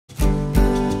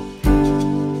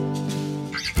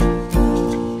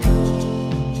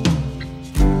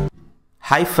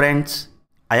Hi friends,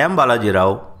 I am Balaji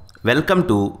Rao. Welcome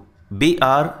to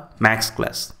BR Max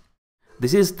class.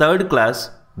 This is third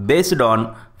class based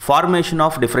on formation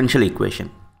of differential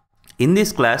equation. In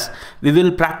this class, we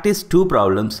will practice two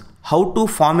problems: how to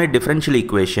form a differential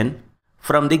equation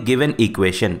from the given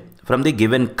equation, from the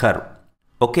given curve.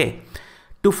 Okay.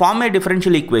 To form a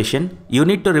differential equation, you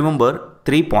need to remember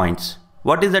 3 points.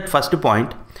 What is that first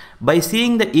point? By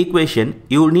seeing the equation,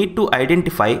 you need to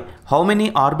identify how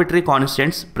many arbitrary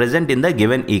constants present in the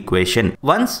given equation.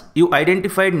 Once you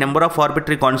identified number of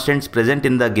arbitrary constants present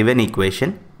in the given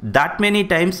equation, that many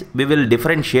times we will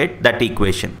differentiate that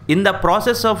equation. In the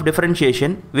process of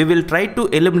differentiation, we will try to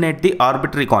eliminate the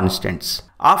arbitrary constants.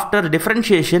 After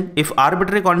differentiation, if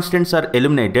arbitrary constants are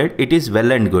eliminated, it is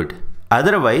well and good.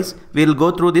 Otherwise, we will go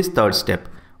through this third step.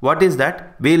 What is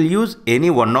that? We will use any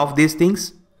one of these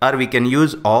things, or we can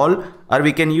use all, or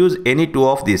we can use any two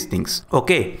of these things.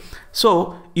 Okay. So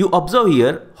you observe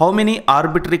here how many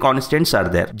arbitrary constants are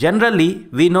there. Generally,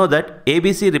 we know that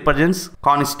ABC represents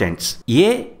constants.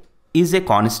 A is a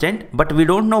constant, but we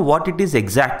don't know what it is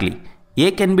exactly.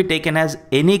 A can be taken as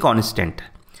any constant.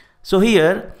 So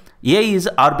here A is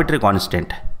arbitrary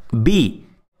constant. B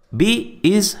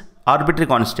is arbitrary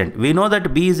constant. We know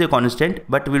that B is a constant,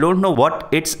 but we don't know what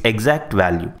its exact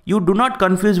value. You do not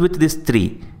confuse with this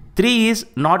 3. 3 is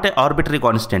not an arbitrary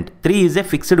constant. 3 is a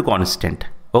fixed constant.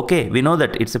 Okay, we know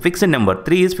that it's a fixed number.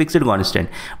 3 is fixed constant.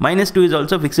 Minus 2 is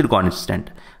also fixed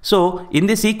constant. So in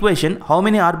this equation, how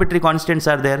many arbitrary constants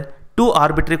are there? 2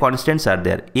 arbitrary constants are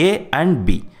there, A and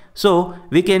B. So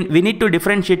we need to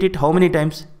differentiate it how many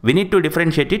times? We need to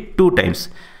differentiate it 2 times.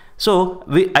 So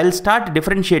I'll start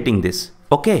differentiating this.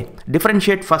 Okay,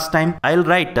 differentiate first time. I'll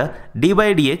write d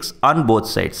by dx on both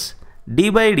sides. D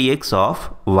by dx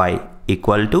of y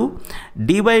equal to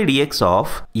d by dx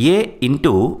of a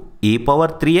into e power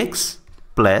 3x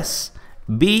plus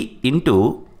b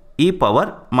into e power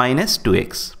minus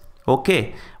 2x.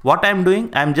 Okay, what I'm doing,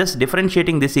 I'm just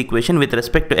differentiating this equation with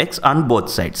respect to x on both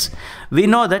sides. We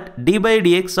know that d by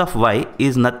dx of y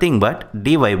is nothing but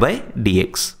dy by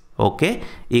dx. Okay,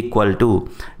 equal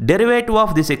to derivative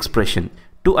of this expression.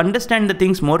 To understand the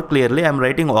things more clearly, I am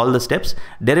writing all the steps.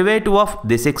 Derivative of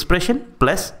this expression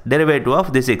plus derivative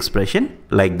of this expression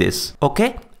like this.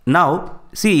 Okay, now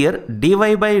see here dy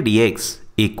by dx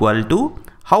equal to,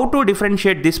 how to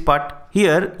differentiate this part?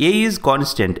 Here a is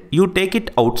constant, you take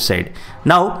it outside.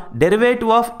 Now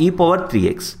derivative of e power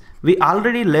 3x. We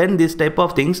already learned this type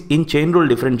of things in chain rule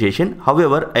differentiation.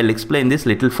 However, I'll explain this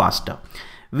little faster.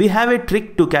 We have a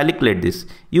trick to calculate this.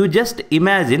 You just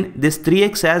imagine this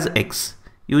 3x as x.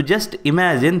 You just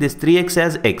imagine this 3x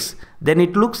as x. Then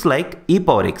it looks like e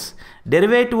power x.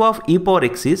 Derivative of e power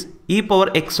x is e power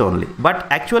x only.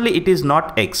 But actually it is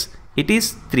not x. It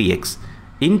is 3x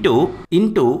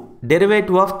into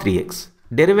derivative of 3x.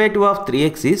 Derivative of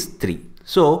 3x is 3.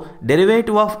 So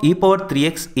derivative of e power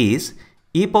 3x is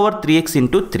e power 3x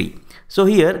into 3. So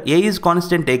here a is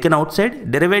constant taken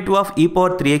outside. Derivative of e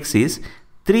power 3x is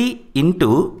 3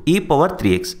 into e power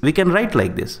 3x. We can write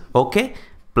like this. Okay,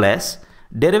 plus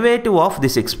derivative of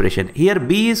this expression. Here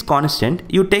b is constant,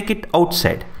 you take it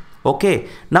outside. Okay,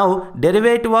 now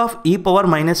derivative of e power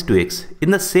minus 2x. In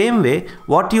the same way,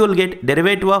 what you will get,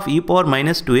 derivative of e power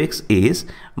minus 2x is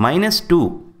minus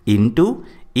 2 into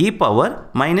e power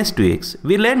minus 2x.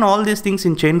 We learn all these things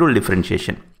in chain rule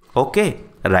differentiation. Okay,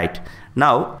 right.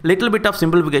 Now little bit of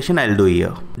simplification I'll do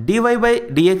here. dy by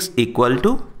dx equal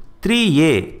to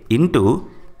 3a into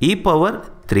e power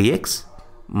 3x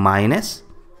minus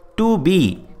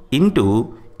 2b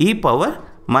into e power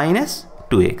minus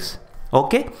 2x.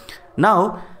 Okay.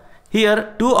 Now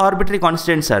here 2 arbitrary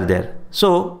constants are there.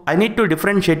 So I need to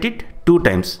differentiate it 2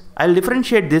 times. I'll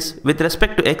differentiate this with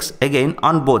respect to x again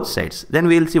on both sides. Then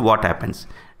we will see what happens.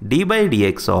 d by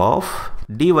dx of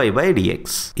dy by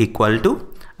dx equal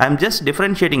to, I'm just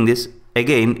differentiating this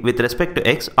again with respect to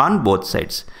x on both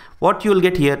sides. What you will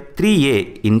get here,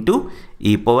 3a into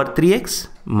e power 3x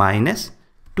minus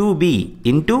 2b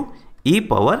into e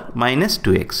power minus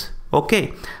 2x.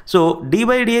 Okay, so d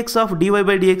by dx of dy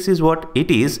by dx is what?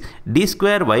 It is d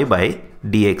square y by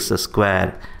dx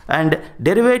square. And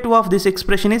derivative of this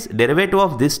expression is derivative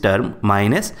of this term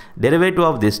minus derivative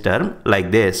of this term like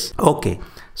this. Okay,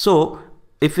 so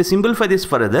if we simplify this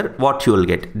further, what you will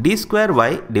get? D square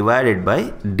y divided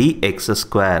by dx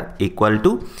square equal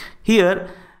to, here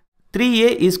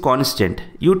 3a is constant.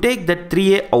 You take that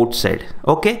 3a outside.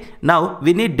 Okay. Now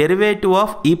we need derivative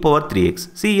of e power 3x.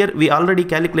 See here we already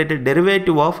calculated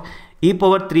derivative of e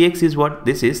power 3x is what?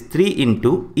 This is 3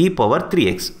 into e power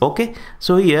 3x. Okay.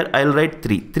 So here I will write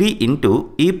 3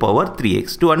 into e power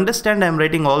 3x. To understand I am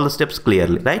writing all the steps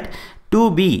clearly, right?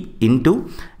 2b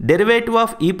into derivative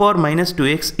of e power minus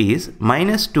 2x is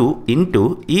minus 2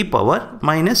 into e power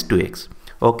minus 2x.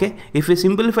 Okay, if we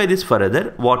simplify this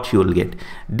further, what you will get?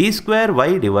 D square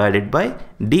y divided by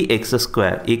dx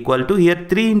square equal to, here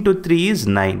 3 into 3 is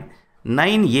 9.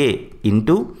 9a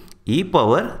into e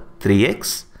power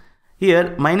 3x,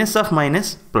 here minus of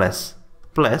minus plus,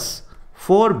 plus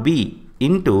 4b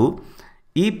into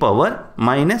e power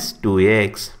minus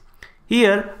 2x.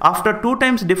 Here after 2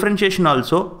 times differentiation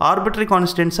also arbitrary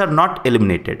constants are not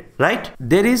eliminated, right?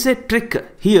 There is a trick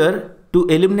here to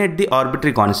eliminate the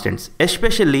arbitrary constants,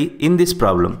 especially in this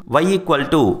problem. Y equal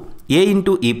to a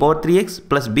into e power 3x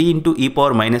plus b into e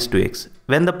power minus 2x.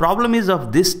 When the problem is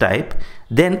of this type,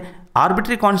 then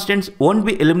arbitrary constants won't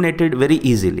be eliminated very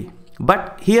easily.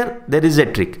 But here there is a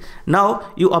trick.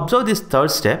 Now you observe this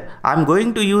third step. I'm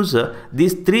going to use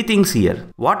these 3 things here.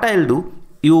 What I'll do,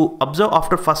 you observe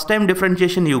after first time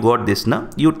differentiation you got this now,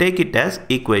 you take it as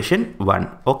equation 1.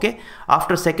 Okay,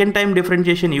 after second time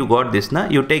differentiation you got this now,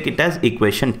 you take it as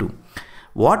equation 2.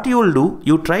 What you will do,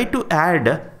 you try to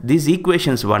add these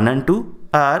equations 1 and 2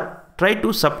 or try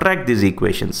to subtract these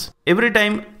equations. Every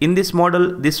time in this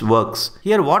model this works.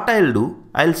 Here what I'll do,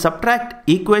 I'll subtract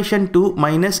equation 2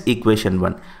 minus equation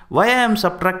 1. Why I am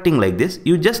subtracting like this?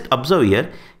 You just observe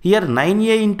here. Here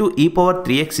 9a into e power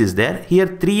 3x is there. Here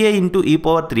 3a into e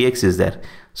power 3x is there.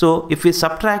 So if we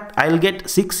subtract, I'll get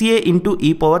 6a into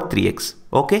e power 3x.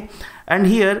 Okay. And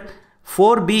here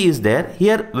 4b is there.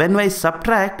 Here when I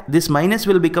subtract, this minus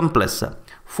will become plus.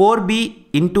 4b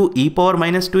into e power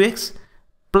minus 2x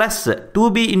plus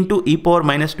 2b into e power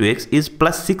minus 2x is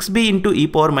plus 6b into e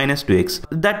power minus 2x.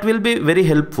 That will be very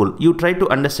helpful. You try to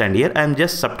understand here. I am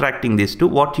just subtracting these two.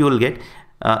 What you will get?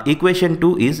 Equation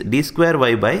 2 is d square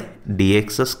y by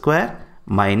dx square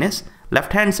minus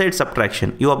left hand side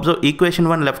subtraction. You observe equation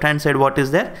 1 left hand side, what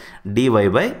is there? dy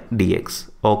by dx.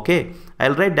 Okay.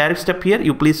 I'll write direct step here.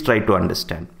 You please try to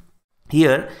understand.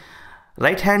 Here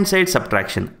right hand side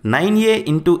subtraction. 9a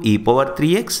into e power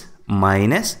 3x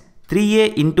minus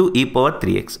 3a into e power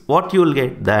 3x. What you will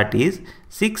get? That is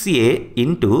 6a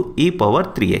into e power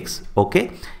 3x.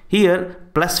 Okay. Here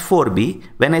plus 4b.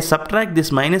 When I subtract,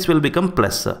 this minus will become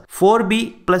plus.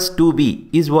 4b plus 2b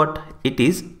is what? It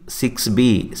is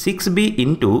 6b. 6b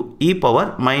into e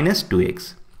power minus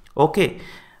 2x. Okay.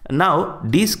 Now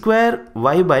d square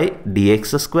y by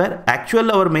dx square.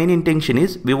 Actual our main intention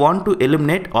is we want to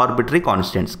eliminate arbitrary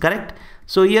constants. Correct?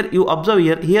 So here you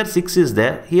observe here 6 is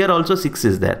there, here also 6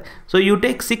 is there. So you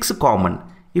take 6 common.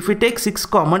 If we take 6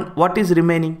 common, what is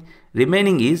remaining?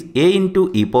 Remaining is a into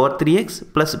e power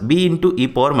 3x plus b into e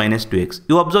power minus 2x.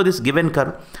 You observe this given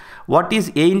curve. What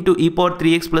is a into e power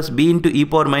 3x plus b into e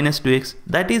power minus 2x?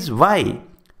 That is y.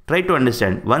 Try to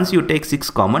understand. Once you take 6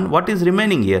 common, what is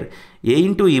remaining here? A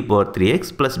into e power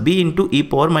 3x plus b into e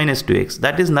power minus 2x.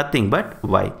 That is nothing but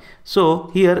y.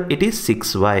 So here it is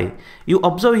 6y. You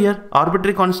observe here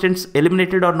arbitrary constants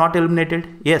eliminated or not eliminated?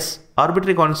 Yes,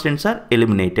 arbitrary constants are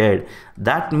eliminated.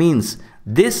 That means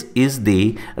this is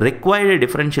the required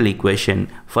differential equation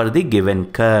for the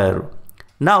given curve.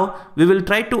 Now we will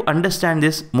try to understand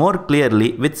this more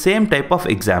clearly with same type of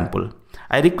example.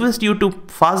 I request you to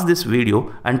pause this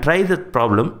video and try the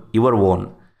problem your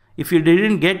own. If you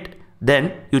didn't get,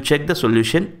 then you check the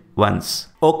solution once.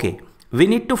 Okay, we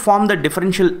need to form the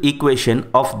differential equation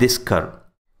of this curve.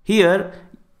 Here,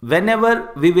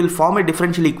 whenever we will form a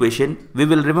differential equation, we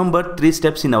will remember 3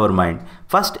 steps in our mind.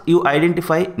 First, you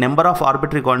identify number of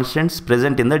arbitrary constants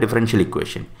present in the differential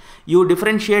equation. You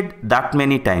differentiate that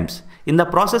many times. In the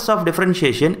process of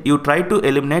differentiation, you try to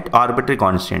eliminate arbitrary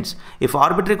constants. If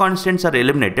arbitrary constants are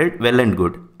eliminated, well and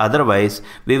good. Otherwise,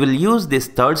 we will use this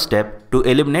third step to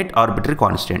eliminate arbitrary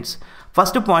constants.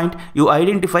 First point, you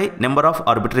identify number of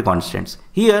arbitrary constants.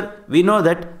 Here we know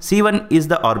that C1 is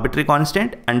the arbitrary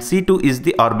constant and C2 is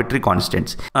the arbitrary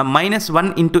constants. Minus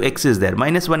 1 into x is there.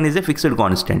 Minus 1 is a fixed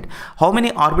constant. How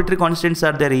many arbitrary constants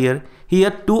are there here? Here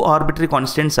 2 arbitrary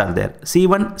constants are there.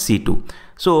 C1, C2.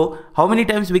 So how many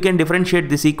times we can differentiate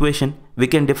this equation? We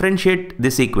can differentiate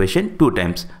this equation 2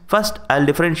 times. First, I'll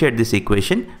differentiate this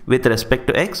equation with respect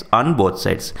to x on both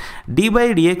sides. D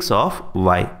by dx of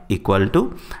y equal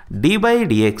to d by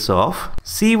dx of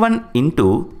c1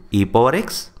 into e power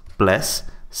x plus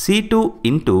c2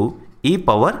 into e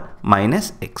power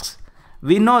minus x.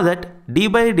 We know that d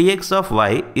by dx of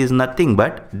y is nothing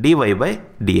but dy by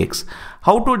dx.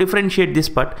 How to differentiate this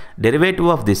part? Derivative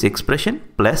of this expression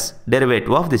plus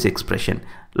derivative of this expression,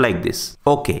 like this.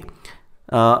 Okay.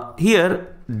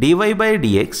 Here dy by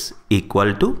dx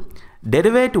equal to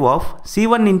derivative of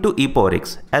c1 into e power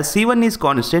x. As c1 is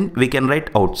constant, we can write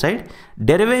outside.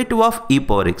 Derivative of e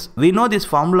power x. We know this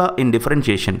formula in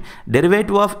differentiation.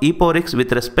 Derivative of e power x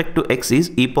with respect to x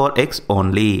is e power x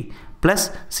only. Plus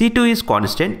c2 is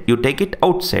constant, you take it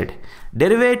outside.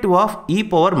 Derivative of e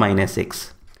power minus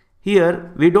x.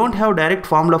 Here we don't have direct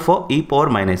formula for e power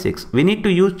minus x. We need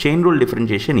to use chain rule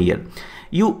differentiation here.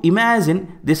 You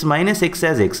imagine this minus x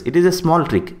as x. It is a small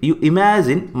trick. You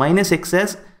imagine minus x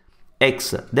as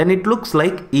x, then it looks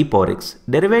like e power x.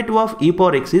 Derivative of e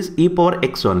power x is e power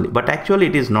x only, but actually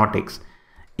it is not x.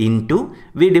 Into,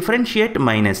 we differentiate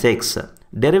minus x.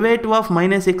 Derivative of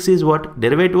minus x is what?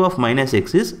 Derivative of minus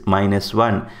x is minus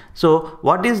 1. So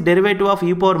what is derivative of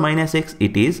e power minus x?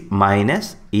 It is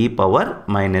minus e power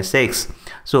minus x.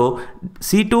 So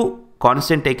c2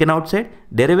 constant taken outside.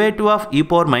 Derivative of e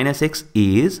power minus x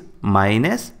is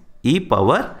minus e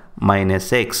power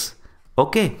minus x.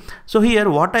 Okay, so here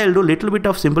what I'll do, little bit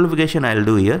of simplification I'll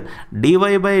do here. Dy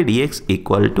by dx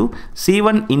equal to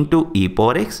c1 into e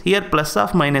power x. Here plus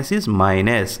of minus is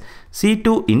minus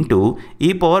c2 into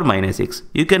e power minus x.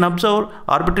 You can observe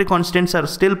arbitrary constants are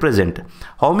still present.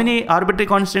 How many arbitrary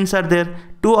constants are there?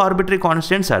 2 arbitrary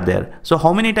constants are there. So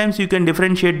how many times you can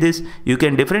differentiate this? You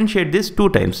can differentiate this 2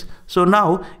 times. So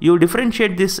now you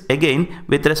differentiate this again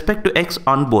with respect to x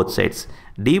on both sides.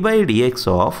 D by dx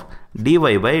of dy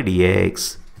by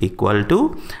dx equal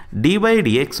to d by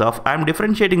dx of, I am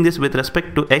differentiating this with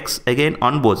respect to x again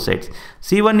on both sides.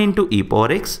 c1 into e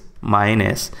power x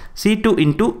minus c2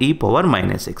 into e power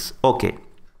minus x. Okay.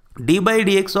 D by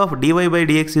dx of dy by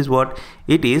dx is what?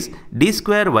 It is d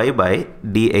square y by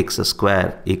dx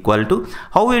square equal to,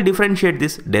 how we differentiate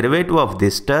this? Derivative of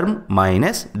this term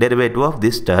minus derivative of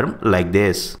this term like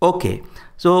this. Okay.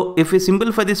 So if we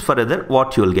simplify this further,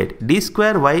 what you will get? D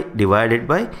square y divided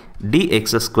by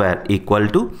dx square equal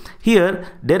to, here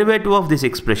derivative of this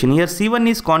expression, here c1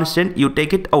 is constant, you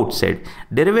take it outside.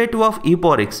 Derivative of e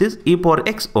power x is e power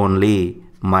x only,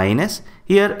 minus,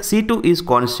 here c2 is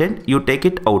constant, you take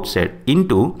it outside,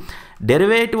 into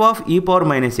derivative of e power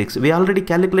minus x. We already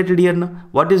calculated here now.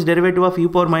 What is derivative of e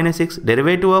power minus x?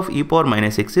 Derivative of e power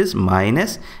minus x is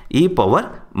minus e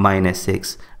power minus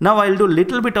x. Now I'll do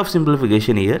little bit of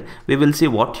simplification here. We will see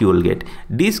what you will get.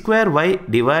 D square y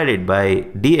divided by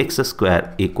dx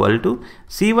square equal to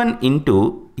c1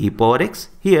 into e power x.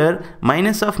 Here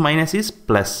minus of minus is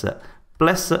plus,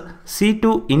 plus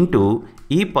c2 into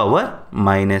e power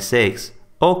minus x.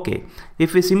 Okay,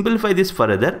 if we simplify this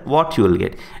further, what you will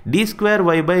get? D square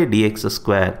y by dx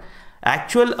square.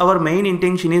 Our main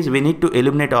intention is we need to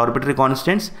eliminate arbitrary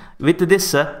constants. With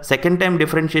this, second time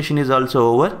differentiation is also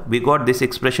over. We got this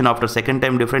expression after second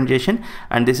time differentiation,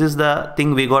 and this is the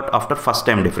thing we got after first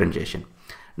time differentiation.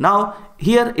 Now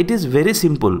here it is very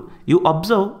simple. You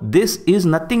observe this is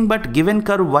nothing but given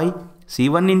curve y.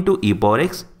 c1 into e power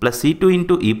x plus c2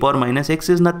 into e power minus x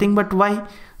is nothing but y.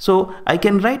 So I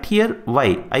can write here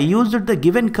y. I used the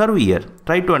given curve here.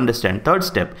 Try to understand. Third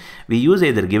step, we use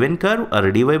either given curve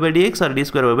or dy by dx or d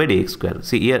square y by dx square.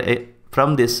 See here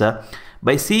from this,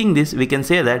 by seeing this we can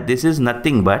say that this is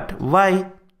nothing but y.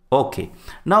 Okay.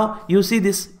 Now you see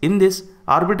this, in this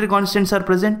arbitrary constants are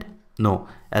present? No.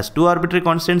 As 2 arbitrary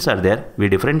constants are there, we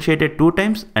differentiated 2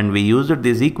 times and we used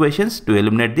these equations to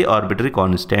eliminate the arbitrary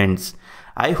constants.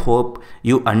 I hope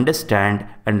you understand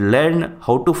and learn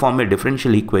how to form a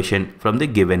differential equation from the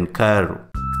given curve.